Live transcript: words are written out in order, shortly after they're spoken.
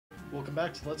Welcome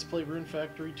back to Let's Play Rune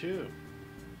Factory 2.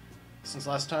 Since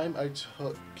last time, I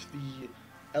took the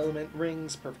Element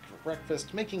Rings, Perfect for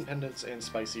Breakfast, Making Pendants, and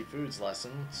Spicy Foods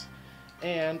lessons,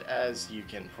 and as you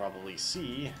can probably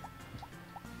see,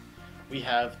 we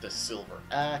have the Silver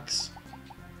Axe,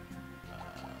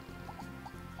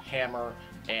 Hammer,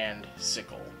 and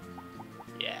Sickle.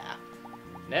 Yeah,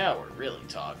 now we're really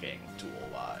talking,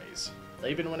 tool-wise. I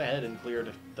even went ahead and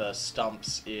cleared the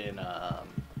stumps in,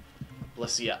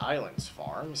 Blessia Island's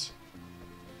farms.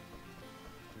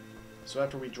 So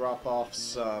after we drop off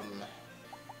some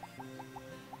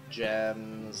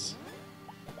gems,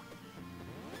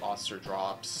 monster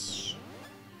drops,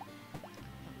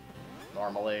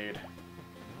 marmalade,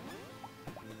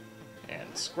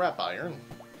 and scrap iron,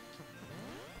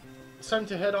 it's time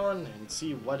to head on and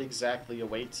see what exactly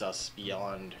awaits us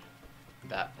beyond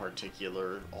that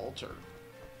particular altar.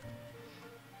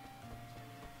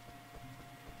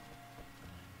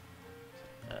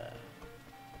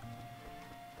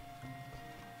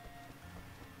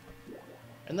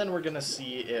 And then we're gonna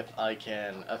see if I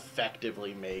can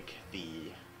effectively make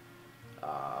the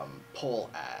pole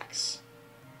axe.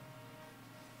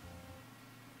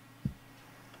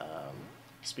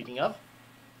 Speaking of,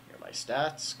 here are my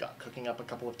stats. Got cooking up a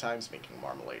couple of times, making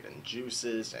marmalade and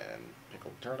juices and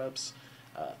pickled turnips.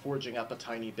 Foraging up a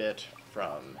tiny bit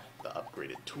from the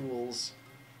upgraded tools.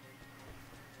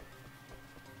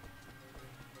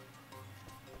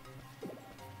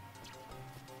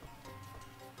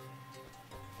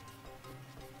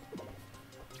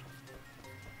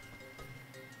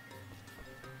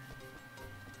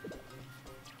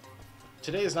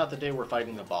 Today is not the day we're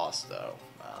fighting the boss, though.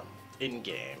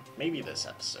 In-game. Maybe this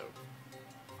episode.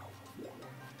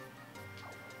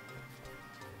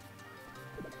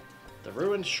 The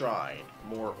Ruined Shrine.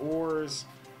 More ores.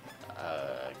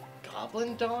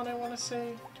 Goblin Dawn, I want to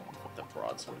say? Don't put the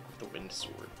broadsword, the wind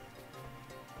sword.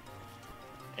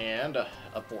 And a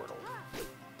portal.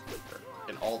 Or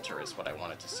an altar is what I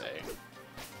wanted to say.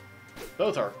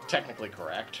 Both are technically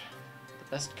correct. The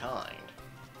best kind.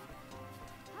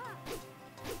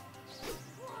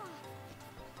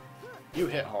 You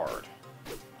hit hard.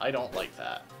 I don't like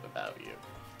that about you.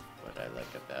 What I like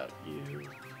about you...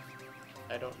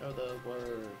 I don't know the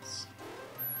words.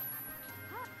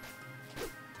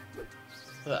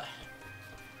 Ugh.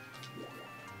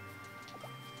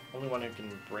 Only one who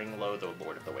can bring low the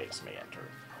Lord of the Waves may enter.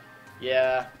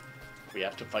 Yeah, we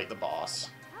have to fight the boss.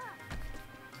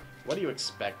 What do you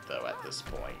expect, though, at this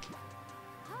point?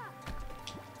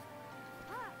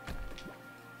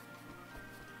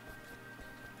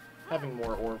 Having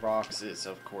more ore rocks is,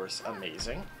 of course,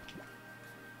 amazing.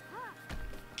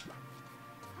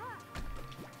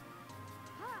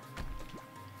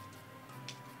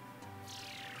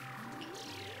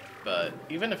 But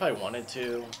even if I wanted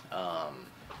to,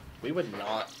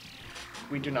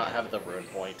 we do not have the rune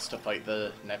points to fight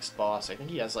the next boss. I think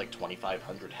he has like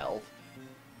 2,500 health.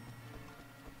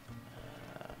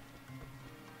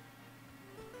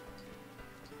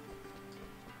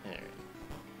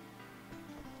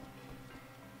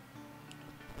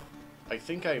 I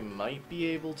think I might be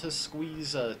able to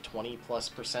squeeze a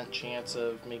 20+% chance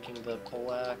of making the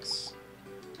poleaxe.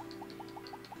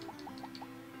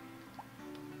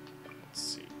 Let's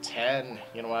see, 10.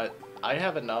 You know what? I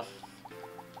have enough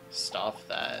stuff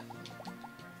that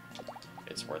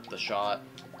it's worth the shot.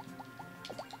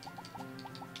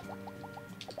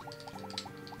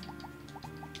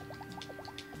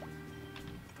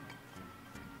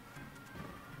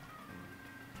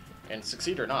 And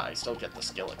succeed or not, I still get the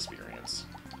skill experience.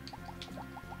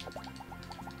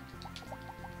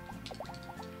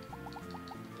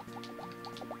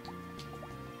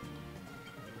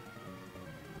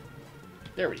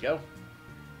 There we go.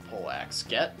 Poleaxe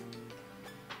get.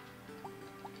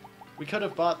 We could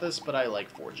have bought this, but I like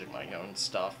forging my own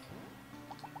stuff.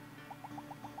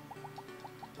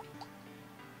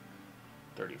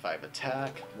 35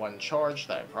 attack, 1 charge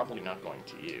that I'm probably not going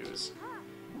to use.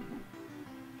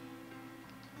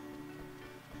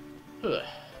 Ugh.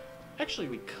 Actually,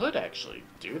 we could actually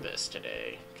do this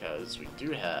today, because we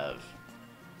do have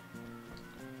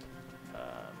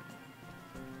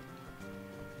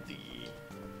the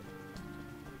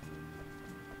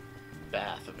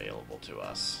bath available to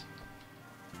us.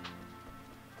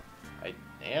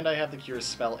 And I have the cure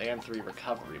spell and 3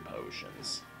 recovery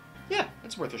potions. Yeah,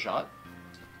 it's worth a shot.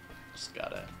 Just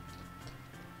gotta...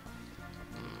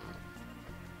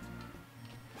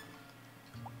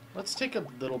 Let's take a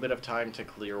little bit of time to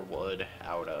clear wood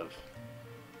out of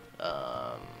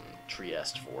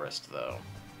Trieste Forest, though.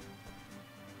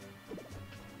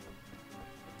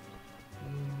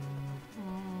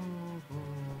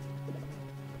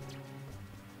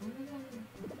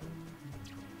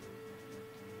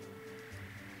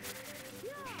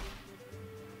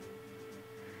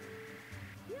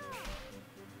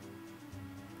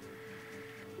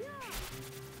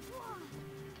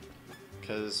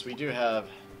 Because we do have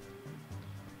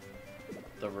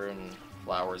the rune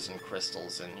flowers and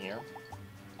crystals in here.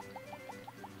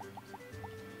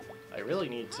 I really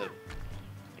need to...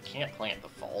 I can't plant the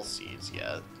fall seeds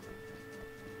yet.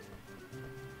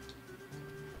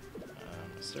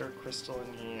 Is there a crystal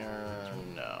in here?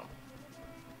 No.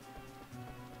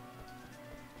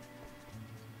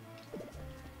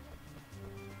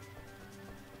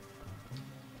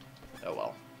 Oh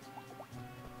well.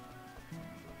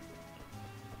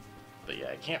 But yeah,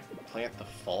 I can't plant the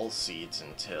fall seeds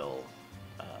until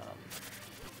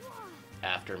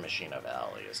after Machina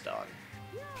Valley is done.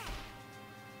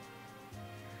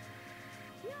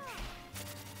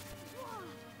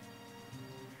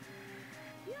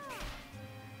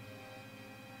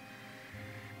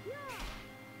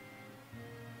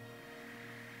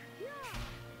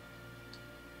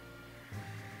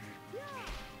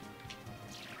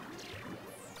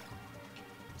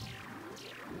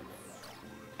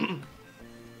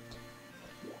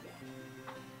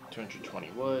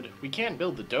 Wood. We can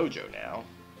build the dojo now.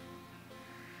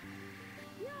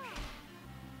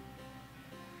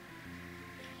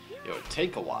 It would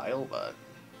take a while, but...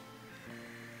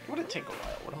 Would it take a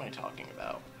while? What am I talking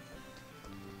about?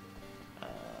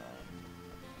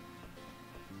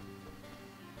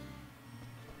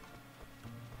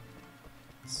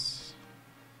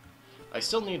 I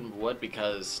still need wood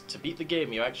because to beat the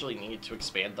game, you actually need to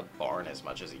expand the barn as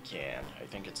much as you can. I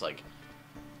think it's like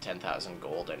 10,000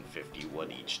 gold and 50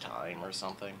 wood each time or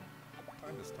something.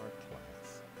 Time to start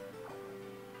class.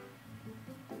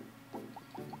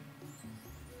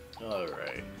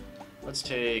 Alright. Let's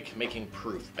take making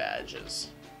proof badges.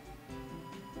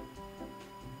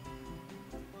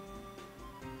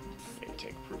 Okay,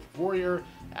 take proof warrior,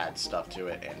 add stuff to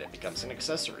it, and it becomes an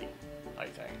accessory, I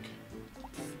think.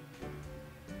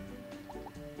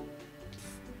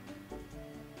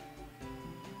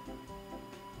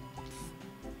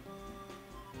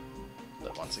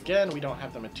 Once again, we don't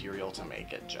have the material to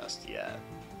make it just yet.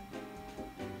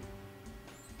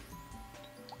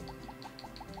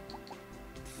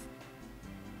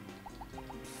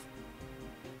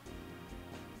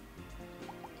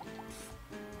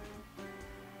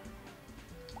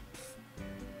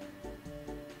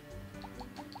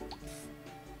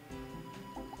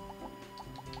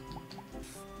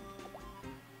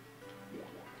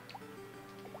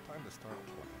 Time to start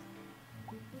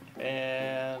class.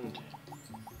 And...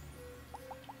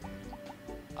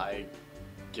 I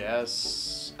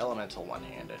guess elemental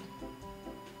one-handed.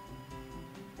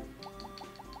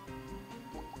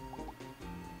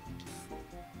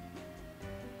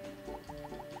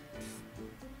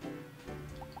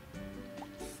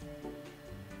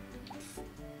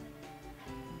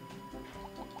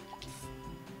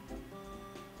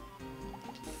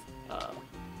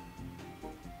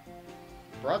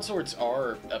 Broadswords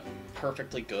are a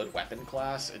perfectly good weapon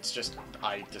class. It's just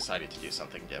I decided to do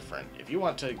something different. If you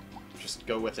want to just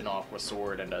go with an aqua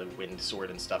sword and a wind sword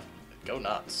and stuff, go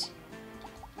nuts.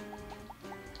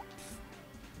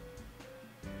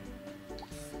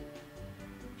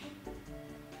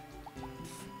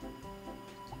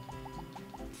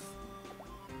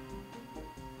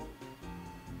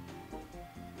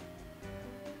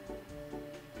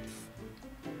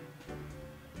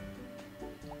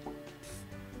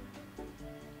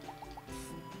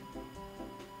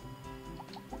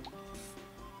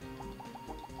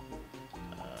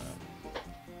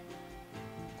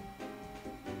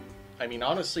 I mean,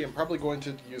 honestly, I'm probably going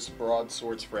to use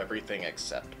broadswords for everything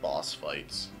except boss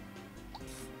fights.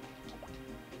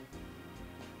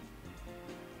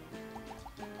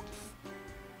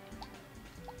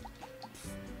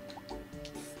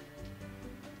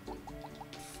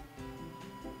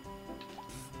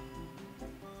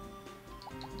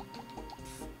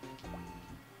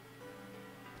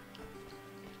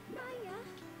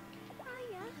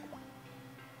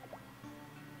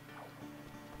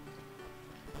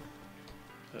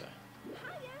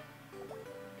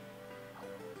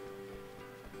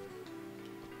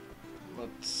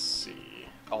 Let's see.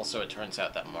 Also, it turns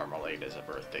out that marmalade is a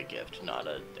birthday gift, not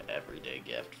an everyday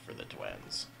gift for the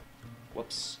twins.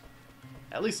 Whoops.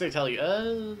 At least they tell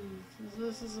you,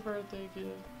 this is a birthday gift.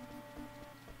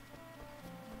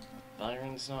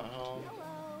 Byron's not home.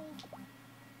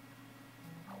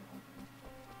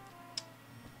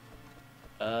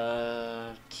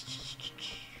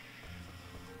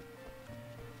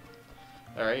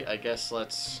 Alright, I guess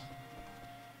let's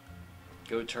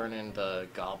go turn in the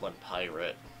Goblin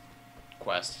Pirate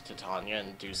quest to Tanya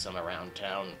and do some around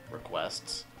town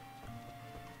requests.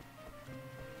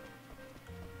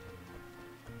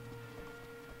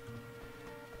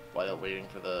 While waiting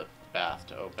for the bath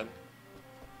to open.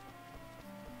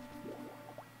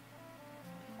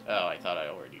 Oh, I thought I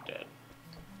already did.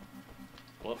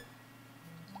 Whoop.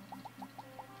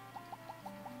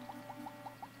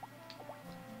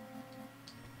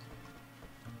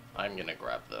 I'm gonna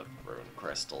grab the rune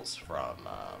crystals from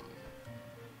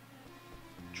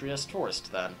Trieste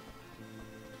Forest then.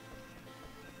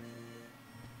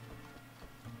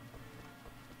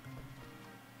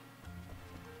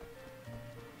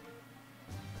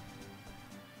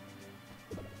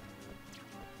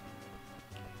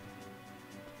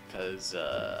 Because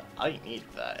I need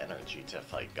that energy to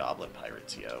fight goblin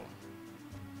pirates, yo.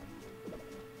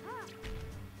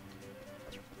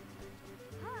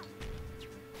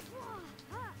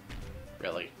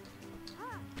 Really?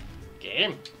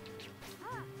 Game?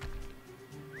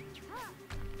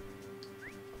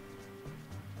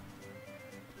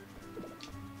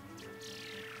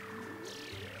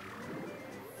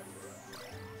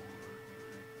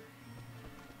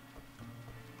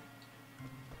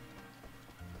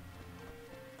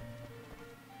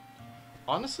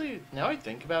 Honestly, now I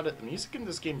think about it, the music in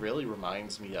this game really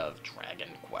reminds me of Dragon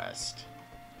Quest.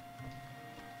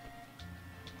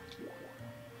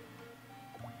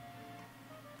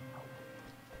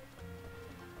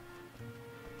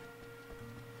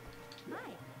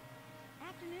 Hi.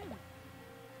 Afternoon.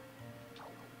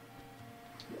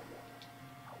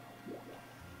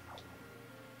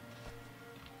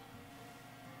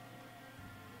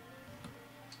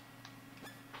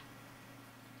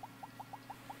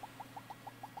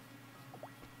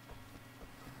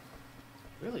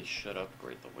 Really should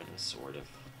upgrade the wind sword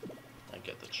if I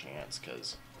get the chance,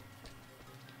 because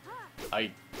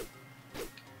I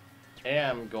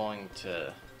am going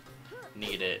to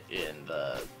need it in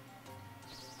the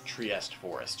Trieste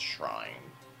Forest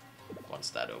Shrine once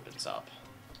that opens up.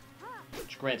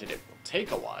 Which, granted, it will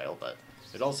take a while, but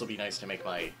it'd also be nice to make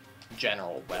my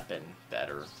general weapon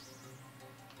better.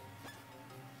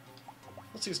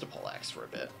 Let's use the poleaxe for a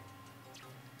bit.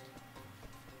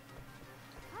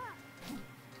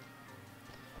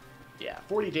 Yeah,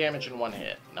 40 damage in one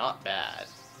hit. Not bad.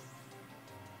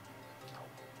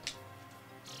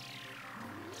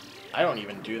 I don't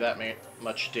even do that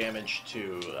much damage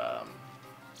to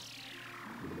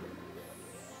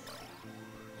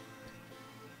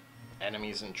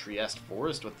enemies in Trieste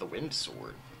Forest with the wind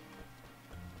sword.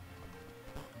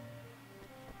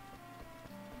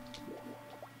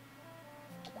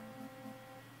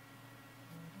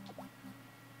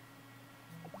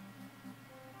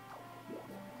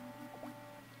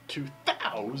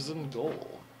 $2,000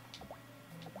 gold.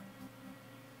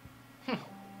 Let's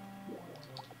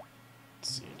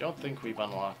see, don't think we've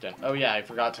unlocked it. Oh yeah, I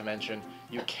forgot to mention,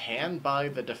 you can buy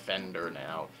the Defender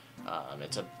now.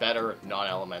 It's a better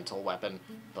non-elemental weapon,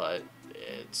 but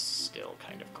it's still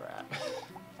kind of crap.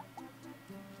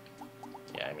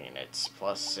 Yeah, I mean, it's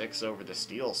 +6 over the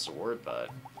steel sword, but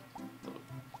the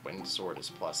wind sword is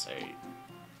 +8.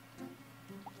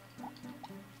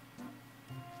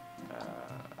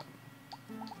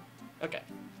 Okay.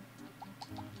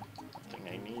 I think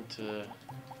I need to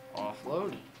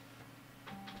offload.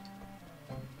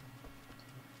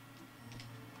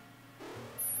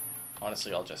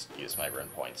 Honestly, I'll just use my rune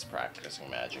points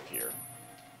practicing magic here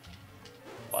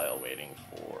while waiting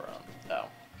for, oh,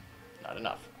 not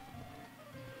enough.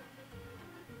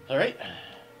 Alright.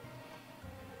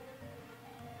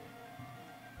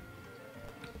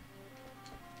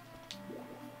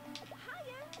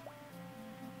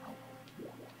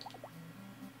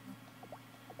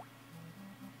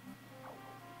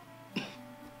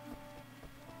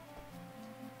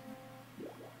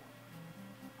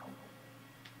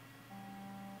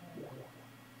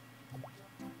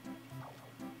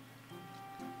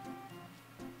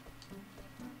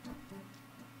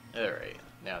 Alright,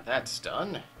 now that's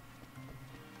done.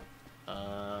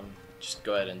 Just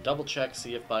go ahead and double check,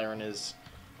 see if Byron is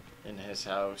in his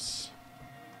house.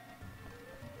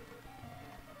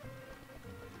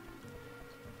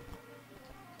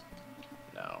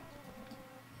 No.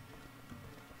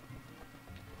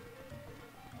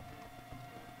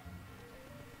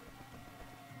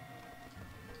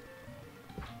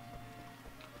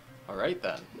 Alright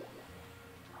then.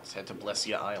 Let's head to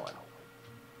Blessia Island.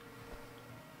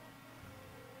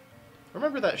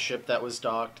 Remember that ship that was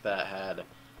docked that had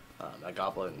a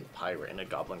goblin pirate and a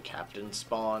goblin captain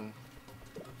spawn?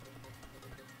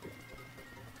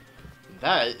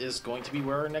 That is going to be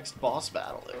where our next boss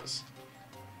battle is.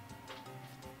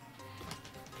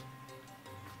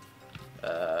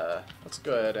 Let's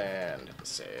go ahead and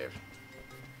save.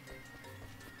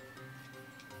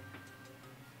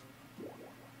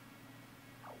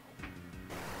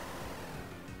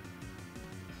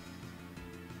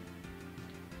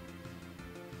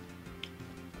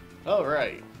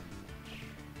 Alright.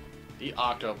 The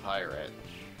Octo-Pirate.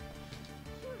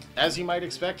 As you might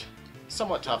expect,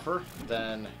 somewhat tougher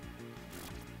than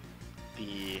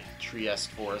the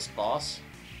Trieste Forest boss.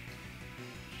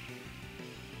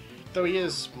 Though he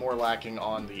is more lacking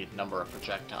on the number of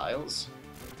projectiles.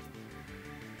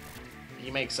 He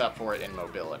makes up for it in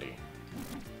mobility.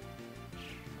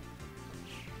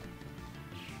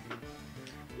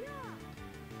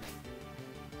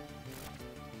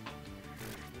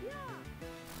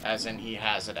 As in, he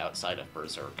has it outside of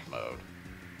Berserk mode.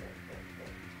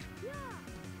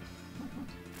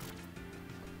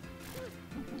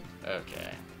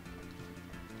 Okay.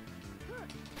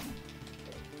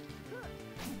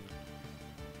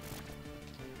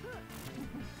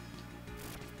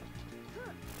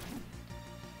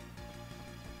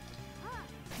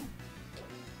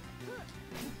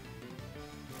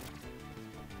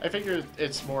 I figured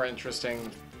it's more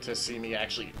interesting to see me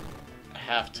actually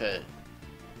have to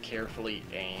carefully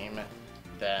aim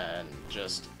than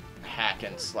just hack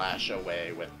and slash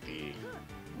away with the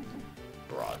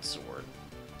broadsword.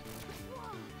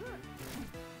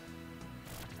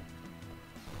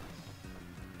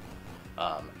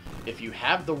 If you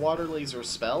have the water laser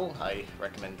spell, I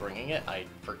recommend bringing it. I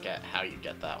forget how you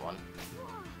get that one.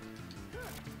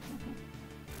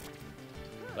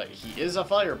 But he is a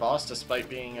fire boss despite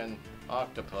being an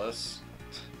octopus.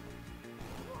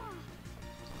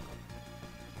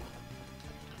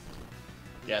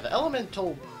 Yeah, the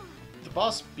elemental, the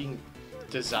boss being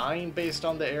designed based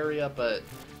on the area, but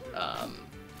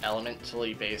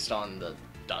elementally based on the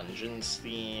dungeons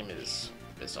theme is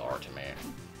bizarre to me.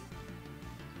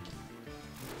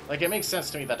 Like, it makes sense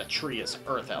to me that a tree is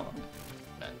earth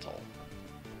elemental.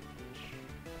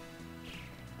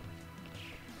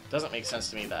 Doesn't make sense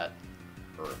to me that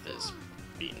earth is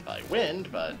beaten by wind,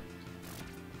 but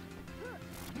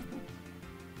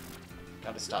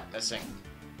gotta stop missing.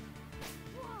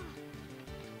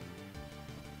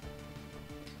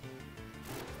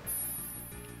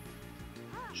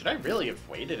 Should I really have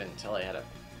waited until I had a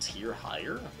tier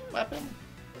higher weapon?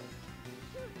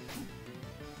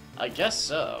 I guess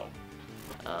so.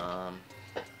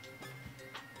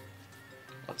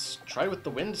 Let's try with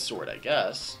the wind sword, I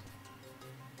guess.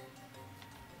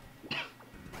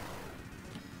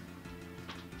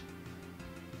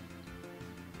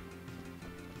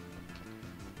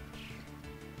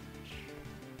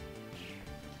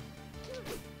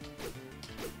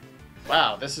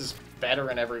 Wow, this is better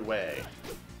in every way.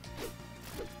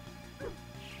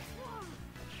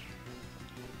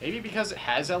 Maybe because it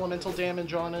has elemental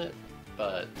damage on it,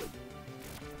 but...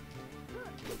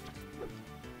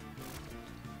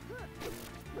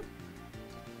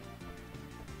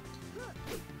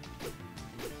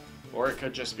 Or it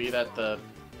could just be that the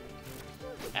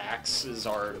axes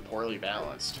are poorly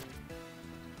balanced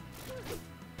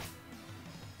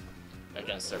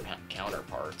against their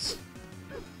counterparts.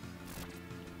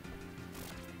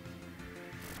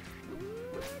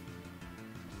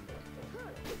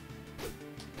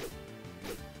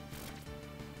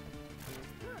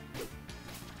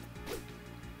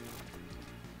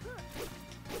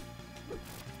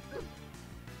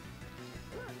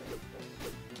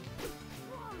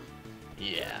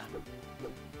 Yeah.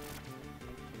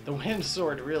 The wind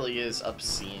sword really is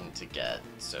obscene to get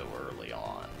so early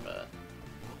on, but...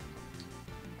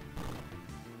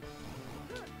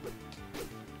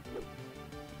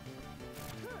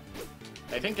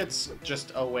 I think it's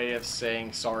just a way of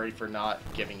saying sorry for not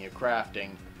giving you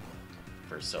crafting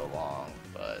for so long,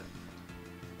 but...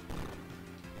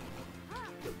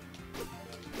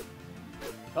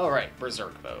 Alright,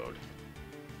 Berserk mode.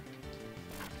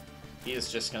 He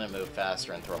is just going to move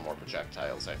faster and throw more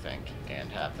projectiles, I think,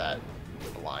 and have that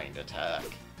blind attack.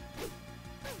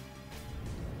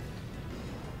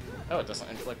 Oh, it doesn't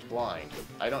inflict blind.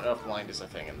 I don't know if blind is a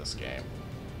thing in this game.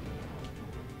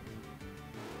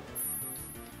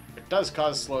 It does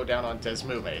cause slowdown on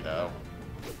Desmume, though.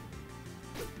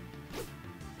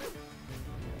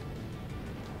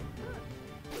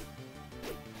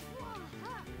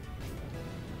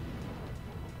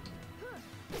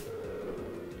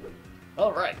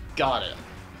 Alright, got him.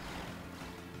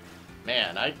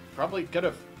 Man, I probably could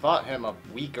have fought him a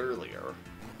week earlier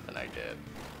than I did.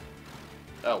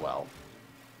 Oh well.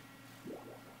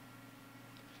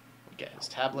 We get his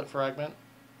tablet fragment.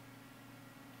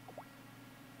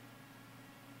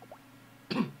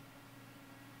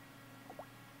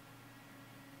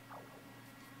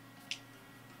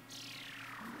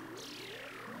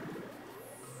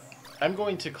 I'm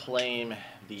going to claim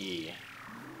the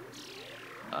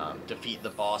defeat the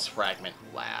boss fragment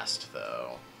last,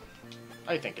 though.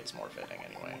 I think it's more fitting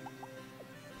anyway.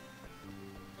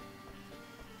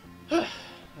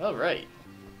 Alright.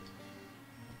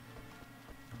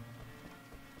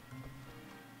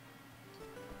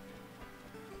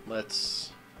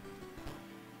 Let's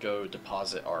go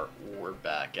deposit our ore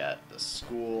back at the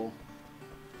school.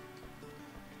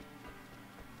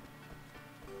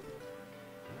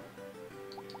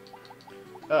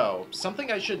 Oh,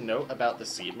 something I should note about the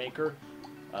seed maker.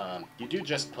 You do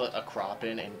just put a crop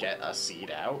in and get a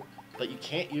seed out, but you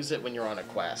can't use it when you're on a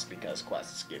quest because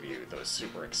quests give you those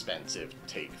super expensive,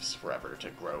 takes forever to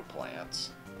grow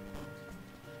plants.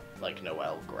 Like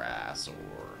Noel grass or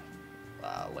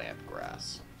land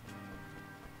grass.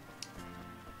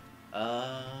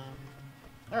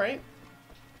 Alright.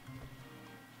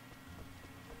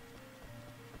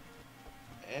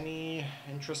 Any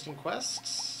interesting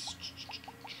quests?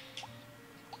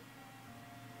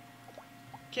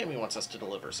 Cammy wants us to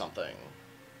deliver something.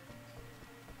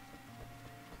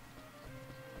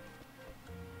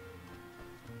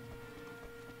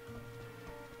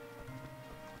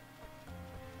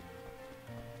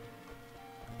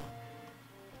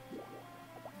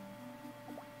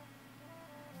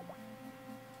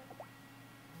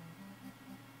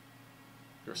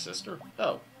 Your sister?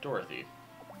 Oh, Dorothy.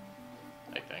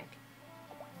 I think.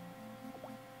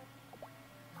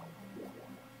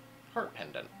 Heart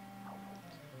pendant.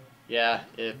 Yeah,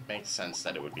 it makes sense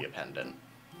that it would be a pendant.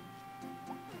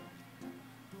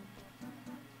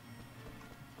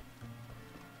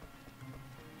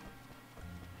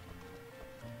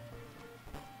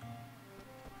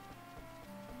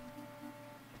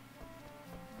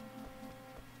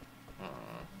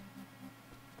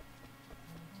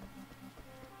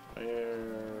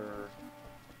 Where...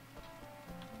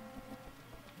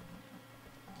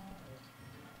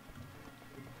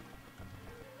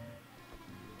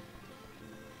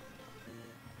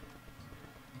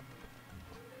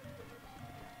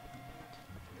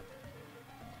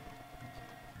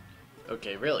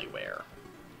 Okay, really, where?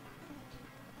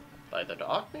 By the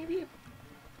dock, maybe?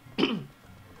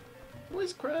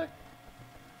 Voice crack.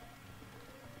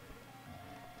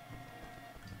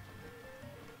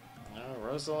 No,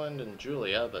 Rosalind and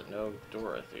Julia, but no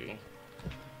Dorothy.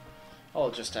 I'll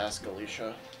just ask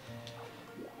Alicia.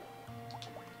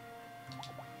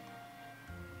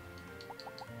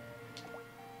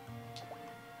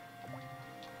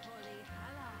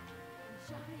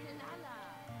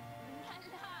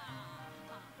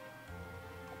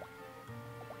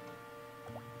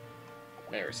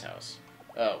 Mayor's house.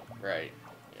 Oh, right.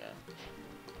 Yeah.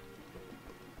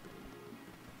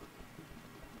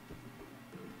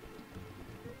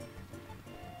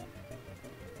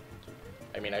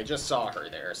 I mean, I just saw her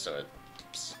there, so it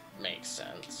makes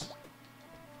sense.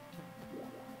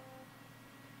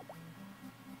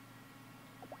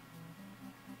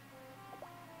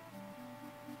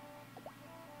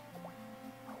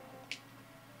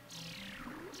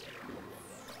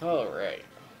 All right.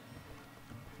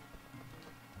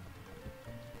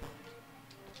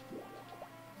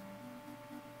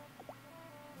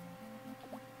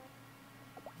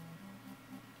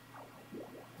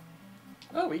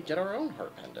 Oh, we get our own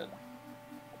heart pendant.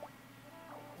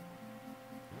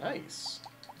 Nice.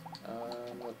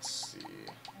 Let's see.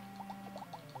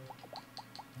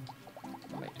 What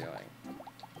am I doing?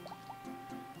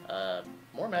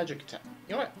 More magic attack.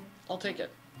 You know what? I'll take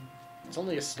it. It's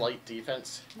only a slight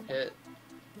defense hit.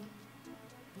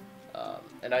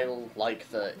 And I like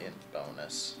the int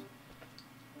bonus.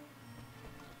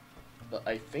 But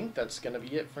I think that's gonna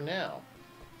be it for now.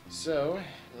 So,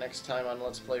 next time on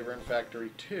Let's Play Rune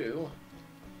Factory 2,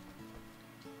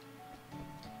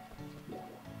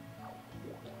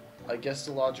 I guess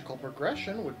the logical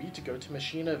progression would be to go to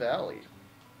Machina Valley.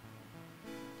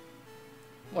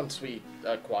 Once we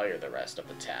acquire the rest of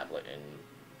the tablet in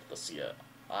Blessia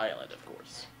Island, of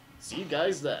course. See you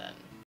guys then.